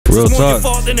Real talk. More your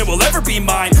fault than it will ever be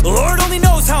mine. The Lord only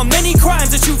knows how many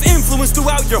crimes that you've influenced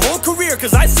throughout your whole career,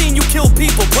 cause I've seen you kill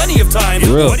people plenty of times.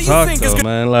 Real what do you talk think though,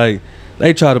 man. Like,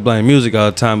 they try to blame music all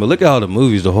the time, but look at all the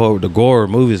movies, the horror, the gore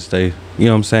movies they, you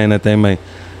know what I'm saying, that they make.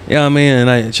 You know what I mean? And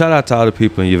like, shout out to all the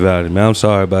people in UVALDE, man. I'm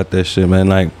sorry about that shit, man.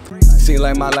 Like, seem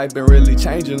like my life been really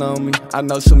changing on me. I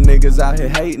know some niggas out here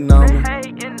hating on me.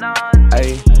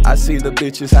 Hey, I see the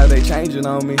bitches how they changing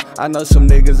on me. I know some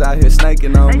niggas out here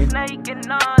snaking on me.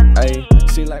 Hey,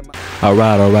 seem like my all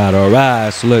right.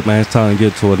 So look, man, it's time to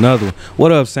get to another one.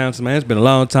 What up, Samson, man? It's been a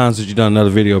long time since you done another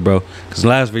video, bro. Cause the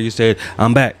last video you said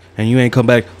I'm back, and you ain't come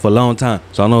back for a long time.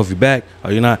 So I don't know if you're back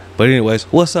or you're not. But anyways,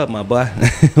 what's up, my boy?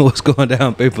 What's going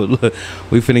down, people? Look,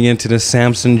 we finna get into the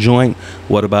Samson joint.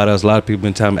 What about us? A lot of people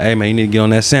been telling me, hey man, you need to get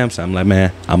on that Samson. I'm like,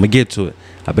 man, I'm gonna get to it.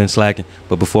 I've been slacking,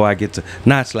 but before I get to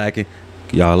not slacking,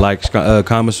 y'all like,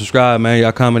 comment, subscribe, man.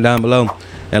 Y'all comment down below.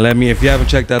 And let me, if you haven't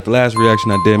checked out the last reaction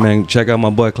I did, man, check out my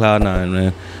boy Cloud9,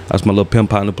 man. That's my little pimp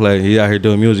partner play. He out here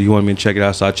doing music. He wanted me to check it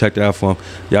out, so I checked it out for him.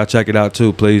 Y'all check it out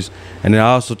too, please. And then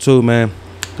also too, man,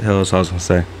 what the hell else I was gonna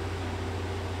say?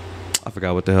 I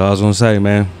forgot what the hell I was gonna say,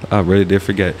 man. I really did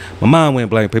forget. My mind went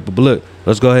blank, people. But look,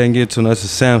 let's go ahead and get to this.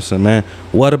 Is Samson, man.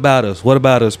 What about us? What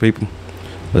about us, people?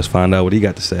 Let's find out what he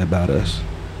got to say about us.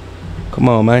 Come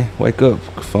on, man. Wake up,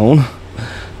 phone.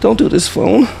 Don't do this,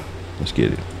 phone. Let's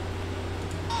get it.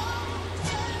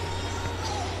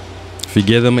 If you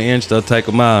give them an inch, they'll take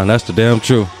a mile. That's the damn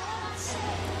truth.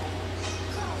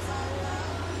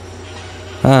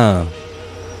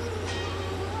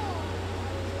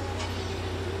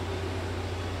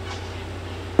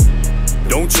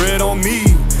 Don't tread on me.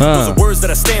 Those are words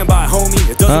that I stand by, homie.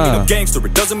 It doesn't mean I'm gangster.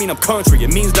 It doesn't mean I'm country.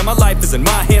 It means that my life is in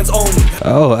my hands only.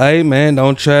 Oh, hey, man,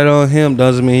 don't tread on him.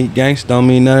 Doesn't mean he gangster. Don't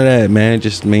mean none of that, man. It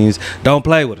just means don't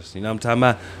play with us. You know what I'm talking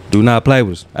about? Do not play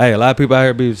with us. Hey, a lot of people out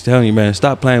here be telling you, man,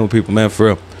 stop playing with people, man, for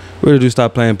real. Really do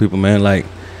stop playing with people, man. Like,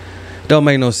 don't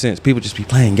make no sense. People just be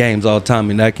playing games all the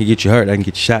time, and that can get you hurt. That can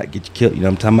get you shot, get you killed. You know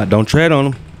what I'm talking about? Don't tread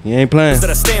on them. You ain't playing.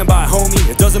 That I stand by, homie.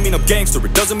 It doesn't mean I'm gangster.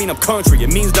 It doesn't mean I'm country.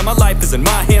 It means that my life is in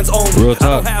my hands only. Real talk.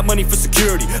 I don't have money for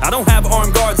security. I don't have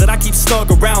armed guards that I keep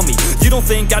snug around me. You don't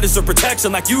think I deserve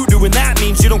protection like you do, and that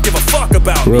means you don't give a fuck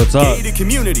about me. Real talk. Gated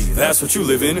community, that's what you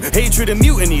live in. Hatred and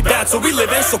mutiny, that's what we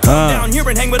live in. So come down here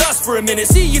and hang with us for a minute.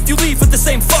 See if you leave with the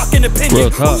same fucking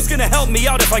opinion. Who's gonna help me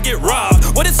out if I get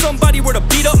robbed? What if somebody were to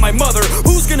beat up my mother?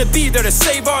 Who's gonna be there to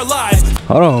save our lives?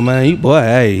 Hold on, man. You boy,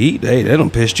 hey, they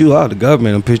done pissed you off. The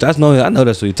government done pissed. I know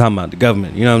that's what you're talking about, the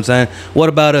government. You know what I'm saying? What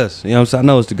about us? You know what I'm saying? I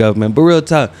know it's the government, but real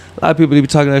talk, a lot of people be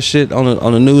talking that shit on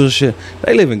the news and shit.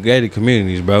 They live in gated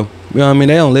communities, bro. You know what I mean?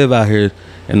 They don't live out here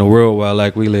in the real world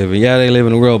like we live in. Yeah, they live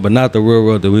in the world, but not the real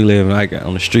world that we live in, like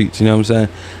on the streets. You know what I'm saying?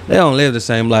 They don't live the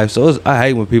same life. So I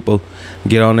hate when people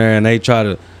get on there and they try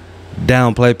to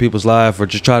downplay people's life or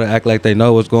just try to act like they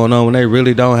know what's going on when they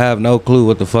really don't have no clue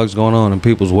what the fuck's going on in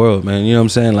people's world, man. You know what I'm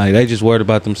saying? Like, they just worried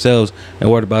about themselves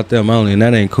and worried about them only, and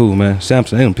that ain't cool, man.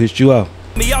 Samson, they done pissed you off.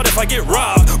 Me out if I get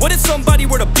robbed. What if somebody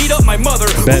were to beat up my mother?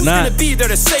 Who's gonna be there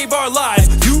to save our lives?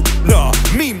 You? Nah,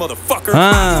 me, motherfucker.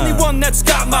 I'm the only one that's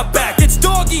got my back. It's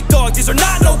dog eat dog. These are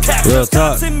not no cats.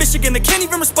 Wisconsin, Michigan, they can't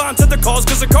even respond to their calls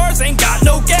because their cars ain't got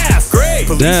no gas. Great.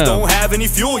 Police don't have any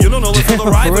fuel. You don't know if they'll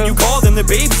arrive when you call them. The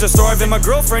babies are starving. My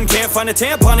girlfriend can't find a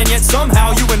tampon, and yet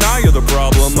somehow you and I are the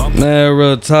problem. Man,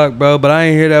 real talk, bro. But I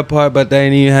ain't hear that part. But they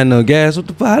ain't even had no gas. What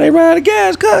the fuck? They ran out of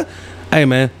gas, cuz. Hey,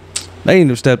 man. They need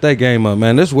to step that game up,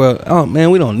 man. This world, oh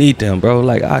man, we don't need them, bro.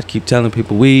 Like, I keep telling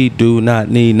people, we do not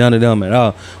need none of them at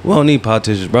all. We don't need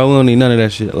politicians, bro. We don't need none of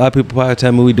that shit. A lot of people probably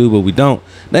tell me we do, but we don't.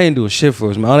 They ain't doing shit for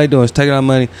us, man. All they doing is taking our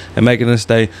money and making us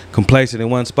stay complacent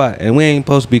in one spot. And we ain't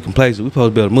supposed to be complacent. We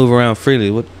supposed to be able to move around freely.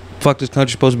 What the fuck this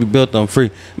country supposed to be built on?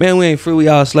 Free? Man, we ain't free. We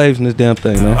all slaves in this damn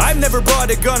thing, man. I've never bought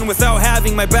a gun without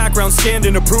having my background scanned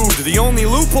and approved. The only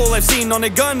loophole I've seen on a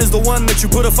gun is the one that you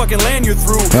put a fucking lanyard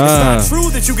through. It's not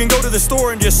true that you can go to the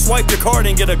store and just swipe your card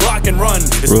and get a Glock and run.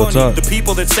 It's Real funny, talk. The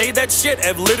people that say that shit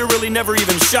have literally never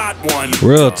even shot one.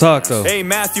 Real talk, though. Hey,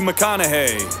 Matthew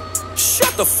McConaughey.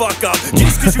 Shut the fuck up.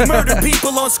 Just because you murder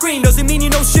people on screen doesn't mean you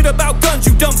know shit about guns,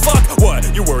 you dumb fuck.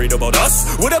 What? You worried about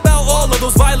us? What about all of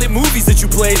those violent movies that you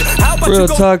played? How about Real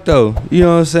talk, though. You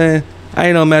know what I'm saying? I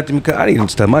ain't know Matthew McConaughey. I didn't even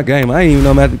step my game. I didn't even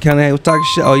know Matthew McConaughey was talking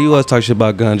shit. Oh, you was talking shit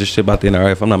about guns, just shit about the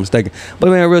NRA, if I'm not mistaken. But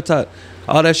man, real talk.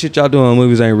 All that shit y'all doing in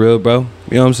movies ain't real, bro.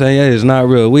 You know what I'm saying? Yeah, it's not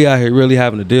real. We out here really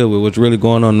having to deal with what's really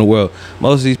going on in the world.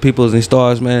 Most of these people is in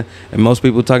stars, man, and most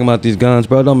people talking about these guns,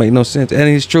 bro, don't make no sense. And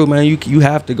it's true, man. You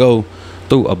have to go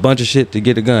through a bunch of shit to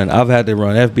get a gun. I've had to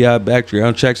run FBI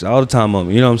background checks all the time on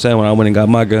me. You know what I'm saying? When I went and got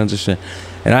my guns and shit.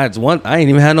 And I ain't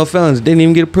even had no felons. Didn't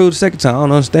even get approved the second time. I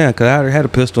don't understand, because I already had a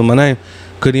pistol in my name.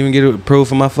 Couldn't even get it approved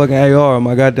for my fucking AR or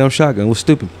my goddamn shotgun. It was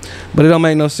stupid. But it don't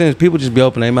make no sense. People just be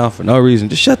opening their mouth for no reason.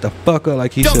 Just shut the fuck up,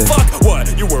 like he said. Fuck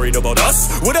what? You worried about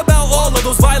us? What about all of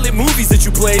those violent movies that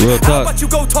you played? Real talk. How about you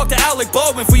go talk to Alec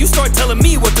Baldwin before you start telling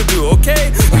me what to do, okay?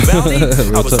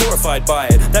 UVALDE, I was horrified by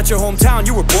it. That's your hometown,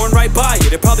 you were born right by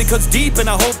it. It probably cuts deep, and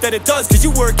I hope that it does, cause you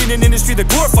work in an industry that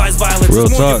glorifies violence. Real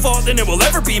it's more talk. your fault than it will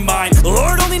ever be mine.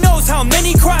 Lord only knows how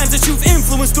many crimes that you've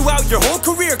influenced throughout your whole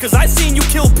career, cause I've seen you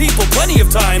kill people plenty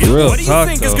of times. Real what do you talk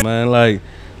think though, is man. Like,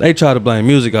 they try to blame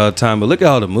music all the time, but look at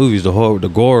all the movies, the horror, the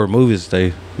gore movies they,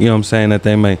 you know what I'm saying, that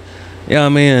they make. You know what I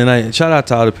mean? And like, shout out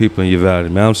to all the people in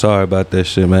UVALDE, man. I'm sorry about that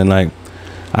shit, man. Like,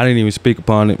 I didn't even speak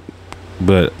upon it,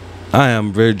 but I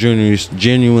am very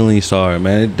genuinely sorry,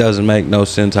 man. It doesn't make no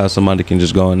sense how somebody can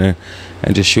just go in there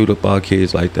and just shoot up all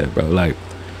kids like that, bro. Like,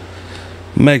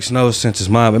 makes no sense. It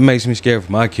makes me scared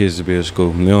for my kids to be at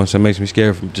school. You know what I'm saying? It makes me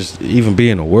scared from just even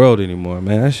being in the world anymore,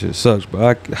 man. That shit sucks,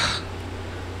 bro.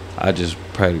 I just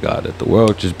pray to God that the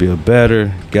world just be a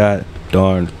better god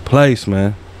darn place,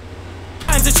 man.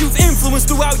 That you've influenced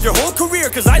throughout your whole career,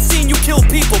 cause I've seen you kill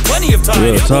people plenty of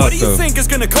times. What do you think is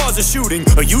gonna cause a shooting?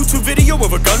 A YouTube video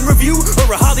of a gun review,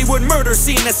 or a Hollywood murder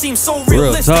scene that seems so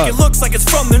realistic it looks like it's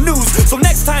from the news? So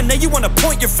next time that you wanna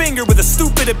point your finger with a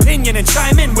stupid opinion and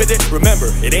chime in with it, remember,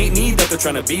 it ain't me that they're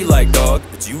trying to be like, dog.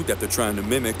 It's you that they're trying to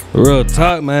mimic. Real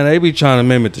talk, man. They be trying to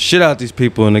mimic the shit out these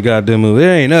people in the goddamn movie. It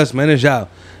ain't us, man. It's y'all.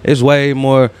 It's way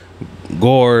more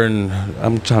gore, and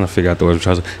I'm trying to figure out the words I'm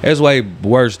trying to say. It's way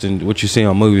worse than what you see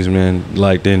on movies, man.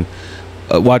 Like, then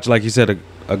watch, like you said,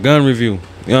 a gun review.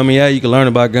 You know what I mean? Yeah, you can learn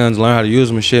about guns, learn how to use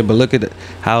them and shit, but look at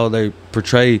how they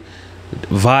portray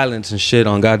violence and shit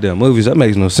on goddamn movies. That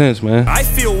makes no sense, man. I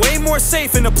feel way more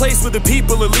safe in a place where the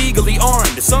people are legally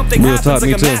armed. If something happens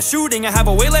like a mass shooting, I have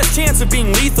a way less chance of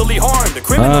being lethally harmed. The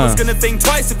criminal is gonna think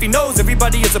twice if he knows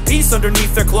everybody is a piece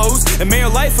underneath their clothes. And Mayor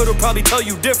Lightfoot will probably tell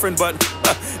you different, but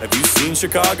have you seen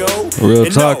Chicago? Real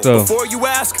talk, though. Before you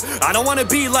ask, I don't want to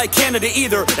be like Canada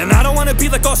either, and I don't want to be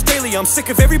like Australia. I'm sick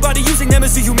of everybody using them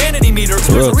as a humanity meter.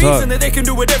 There's a reason that they can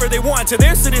do whatever they want to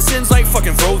their citizens, like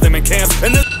fucking throw them in camps.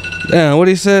 And damn, what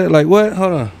he said? Like, what?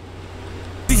 Hold on.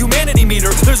 The humanity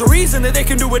meter. There's a reason that they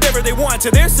can do whatever they want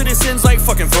to their citizens, like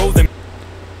fucking throw them.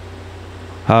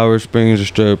 Howard Springs,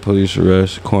 Australia police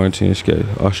arrest, quarantine escape.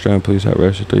 Australian police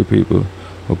arrested 3 people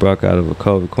who broke out of a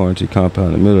COVID quarantine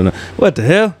compound in the middle of the night. What the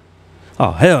hell?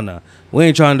 Oh, hell no. We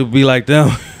ain't trying to be like them.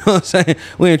 You know what I'm saying?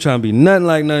 We ain't trying to be nothing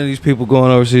like none of these people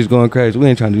going overseas going crazy. We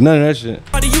ain't trying to do none of that shit.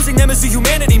 Using them as a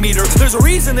humanity meter. There's a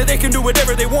reason that they can do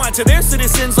whatever they want to their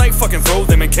citizens, like fucking throw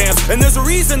them in camps. And there's a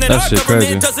reason that our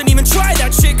government doesn't even try that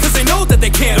shit, cause they know that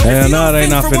they can't. Hell no, they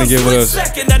not finna get with us.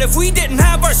 That if we didn't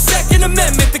have our Second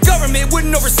Amendment, the government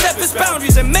wouldn't overstep its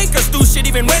boundaries and make us do shit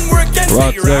even when we're against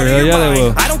it. You're out of your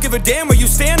mind. I don't give a damn where you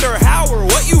stand or how or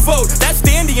what you vote. That's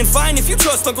dandy and fine if you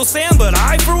trust Uncle Sam, but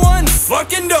I, for one,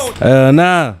 fucking don't.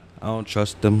 Nah. I don't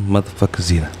trust them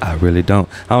motherfuckers either. I really don't.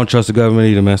 I don't trust the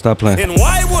government either, man. Stop playing. And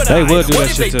why would I? They would do what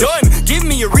that have shit they done? Give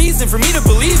me a reason for me to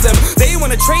believe them. They want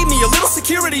to trade me a little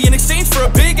security in exchange for a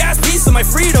big ass piece of my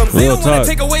freedom. They don't want to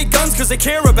take away guns because they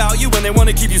care about you and they want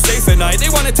to keep you safe at night.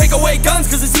 They want to take away guns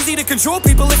because it's easy to control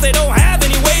people if they don't have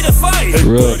any way to fight. Hey,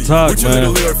 real buddy, talk, what man.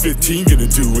 What your little AR-15 gonna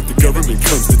do when the government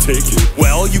comes to take it?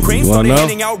 Well, Ukraine started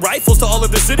handing out rifles to all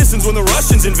of the citizens when the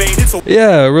Russians invaded. So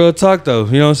yeah, real talk though.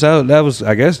 You know what I'm saying? That was,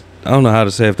 I guess, I don't know how to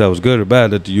say if that was good or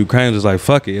bad, that the Ukraine was like,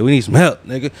 fuck it, we need some help,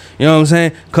 nigga. You know what I'm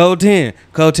saying? Code 10,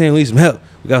 we need some help.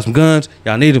 We got some guns,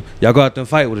 y'all need them, y'all go out there and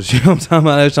fight with us. You know what I'm talking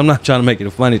about? I'm not trying to make it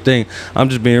a funny thing. I'm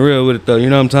just being real with it though,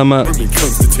 you know what I'm talking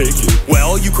about?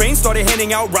 Well, Ukraine started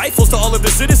handing out rifles to all of the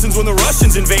citizens when the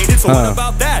Russians invaded, so what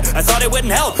about that? I thought it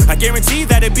wouldn't help. I guarantee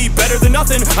that it'd be better than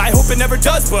nothing. I hope it never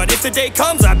does, but if the day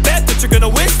comes, I bet that you're gonna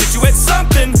wish that you had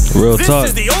something. Real talk.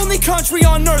 This is the only country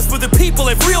on earth where the people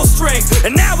have real strength,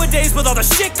 and nowadays with all the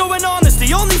shit going on, it's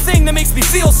the only thing that makes me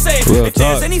feel safe. If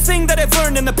there's anything that I've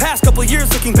learned in the past couple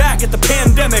years looking back at the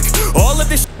pandemic, all of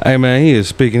this. Hey man, he is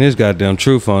speaking his goddamn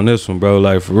truth on this one, bro.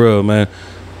 Like, for real, man.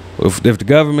 If the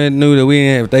government knew that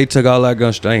if they took all our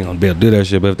guns, they ain't gonna be able to do that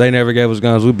shit. But if they never gave us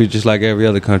guns, we'd be just like every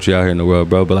other country out here in the world,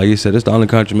 bro. But like you said, it's the only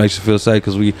country that makes you feel safe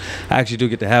because we actually do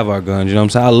get to have our guns. You know what I'm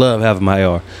saying? I love having my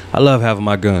AR. I love having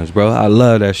my guns, bro. I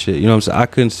love that shit. You know what I'm saying? I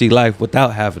couldn't see life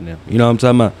without having them. You know what I'm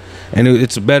talking about? And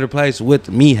it's a better place with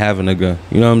me having a gun.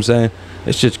 You know what I'm saying?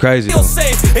 It's just crazy. Feel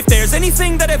safe. If there's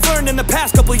anything that I've learned in the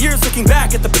past couple years looking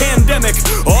back at the pandemic,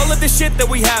 all of the shit that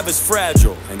we have is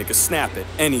fragile and it could snap at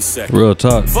any second. Real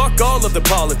talk. Fuck all of the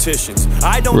politicians.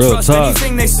 I don't trust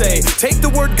anything they say. Take the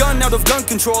word gun out of gun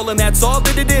control and that's all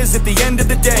that it is at the end of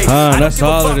the day. I don't give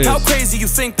a fuck how crazy you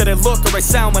think that I look or I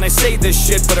sound when I say this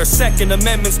shit, but our Second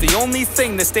Amendment's the only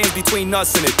thing that stands between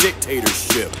us and a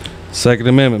dictatorship. Second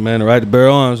Amendment, man, the right to bear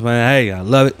arms, man. Hey, I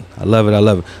love it. I love it. I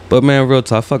love it. But, man, real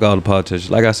talk, fuck all the politicians.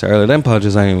 Like I said earlier, them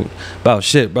politicians ain't about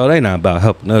shit, bro. They not about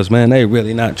helping us, man. They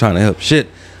really not trying to help shit.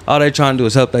 All they trying to do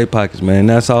is help their pockets, man.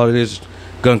 That's all it is,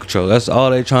 gun control. That's all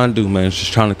they trying to do, man. It's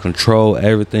just trying to control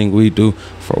everything we do.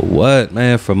 For what,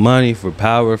 man? For money, for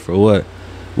power, for what?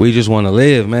 We just want to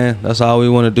live, man. That's all we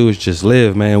want to do is just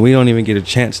live, man. We don't even get a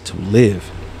chance to live.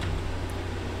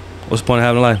 What's the point of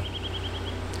having a life?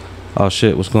 Oh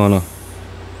shit, what's going on?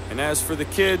 And as for the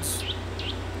kids,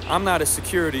 I'm not a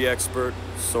security expert,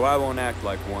 so I won't act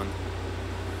like one.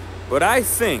 But I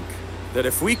think that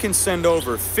if we can send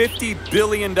over $50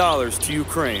 billion to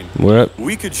Ukraine,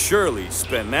 we could surely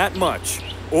spend that much,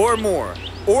 or more,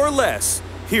 or less,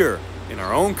 here in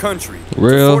our own country to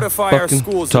fortify our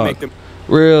schools and make them...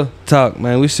 Real talk,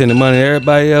 man. We sending money in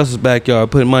everybody else's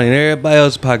backyard, putting money in everybody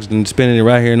else's pockets and spending it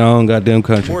right here in our own goddamn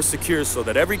country. More secure so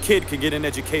that every kid can get an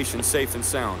education safe and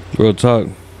sound. Real talk.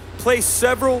 Place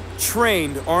several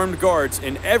trained armed guards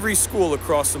in every school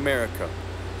across America.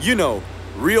 You know,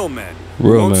 real men.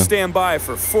 Who won't stand by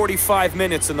for 45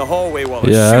 minutes in the hallway while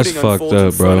a shooting unfolds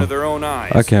in front of their own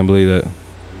eyes. I can't believe that.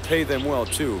 And pay them well,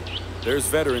 too. There's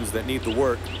veterans that need the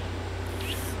work.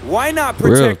 Why not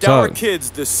protect our kids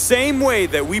the same way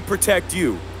that we protect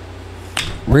you?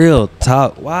 Real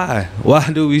talk. Why?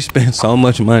 Why do we spend so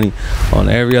much money on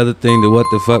every other thing than what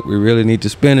the fuck we really need to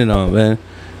spend it on, man?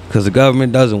 Because the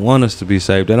government doesn't want us to be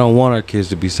safe. They don't want our kids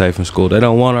to be safe in school. They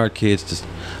don't want our kids to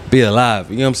be alive.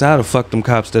 You know what I'm saying? How the fuck them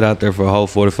cops stood out there for a whole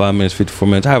 45 minutes, 54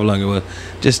 minutes, however long it was,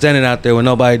 just standing out there with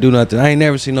nobody do nothing. I ain't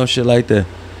never seen no shit like that.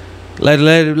 Let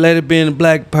it be in a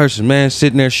black person, man,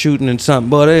 sitting there shooting and something.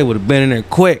 Boy, they would have been in there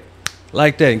quick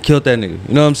like that and killed that nigga.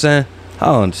 You know what I'm saying? I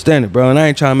don't understand it, bro. And I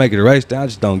ain't trying to make it a race thing. I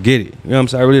just don't get it. You know what I'm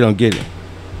saying? I really don't get it.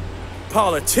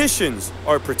 Politicians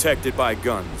are protected by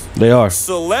guns. They are.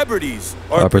 Celebrities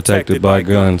are protected by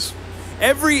guns.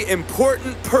 Every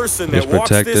important person that walks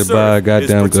this earth is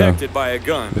protected by a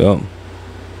gun. Yep.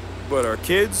 But our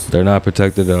kids? They're not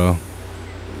protected at all.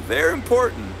 They're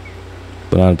important.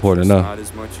 But not important enough. Not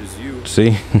as much as you.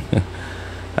 See?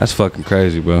 That's fucking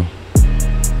crazy, bro.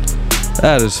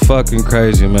 That is fucking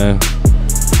crazy, man.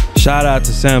 Shout out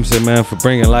to Samson, man, for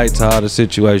bringing light to all the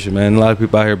situation, man. A lot of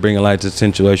people out here bringing light to the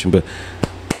situation, but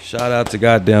shout out to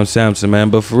goddamn Samson, man.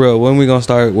 But for real, when we gonna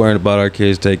start worrying about our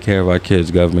kids, take care of our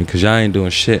kids, government? Because y'all ain't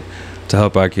doing shit to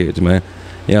help our kids, man.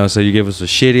 You know, so you give us a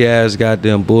shitty ass,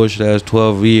 goddamn bullshit ass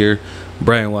 12-year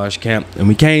brainwash camp, and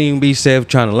we can't even be safe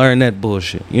trying to learn that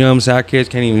bullshit. You know what I'm saying? Our kids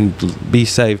can't even be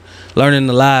safe learning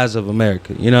the lies of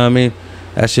America. You know what I mean?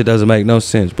 That shit doesn't make no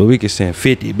sense. But we can send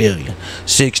 50 billion,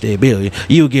 60 billion.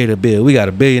 You get a bill. We got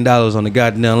 $1 billion on the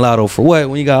goddamn lotto for what?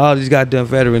 When you got all these goddamn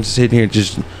veterans sitting here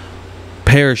just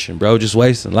perishing, bro, just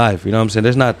wasting life. You know what I'm saying?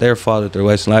 It's not their fault that they're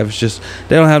wasting life. It's just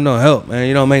they don't have no help, man.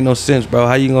 You don't make no sense, bro.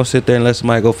 How you gonna sit there and let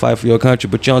somebody go fight for your country,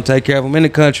 but you don't take care of them in the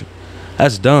country?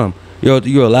 That's dumb.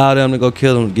 You allow them to go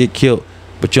kill them, get killed,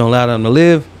 but you don't allow them to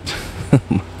live? Oh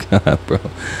my God, bro.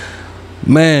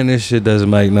 Man, this shit doesn't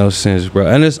make no sense, bro.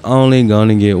 And it's only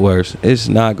gonna get worse. It's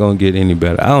not gonna get any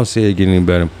better. I don't see it getting any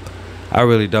better. I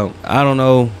really don't. I don't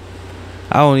know.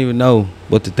 I don't even know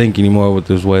what to think anymore with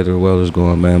this way the world is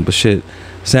going, man. But shit,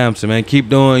 Samson, man, keep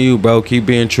doing you, bro. Keep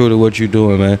being true to what you're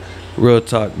doing, man. Real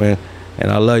talk, man.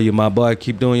 And I love you, my boy.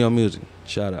 Keep doing your music.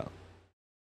 Shout out.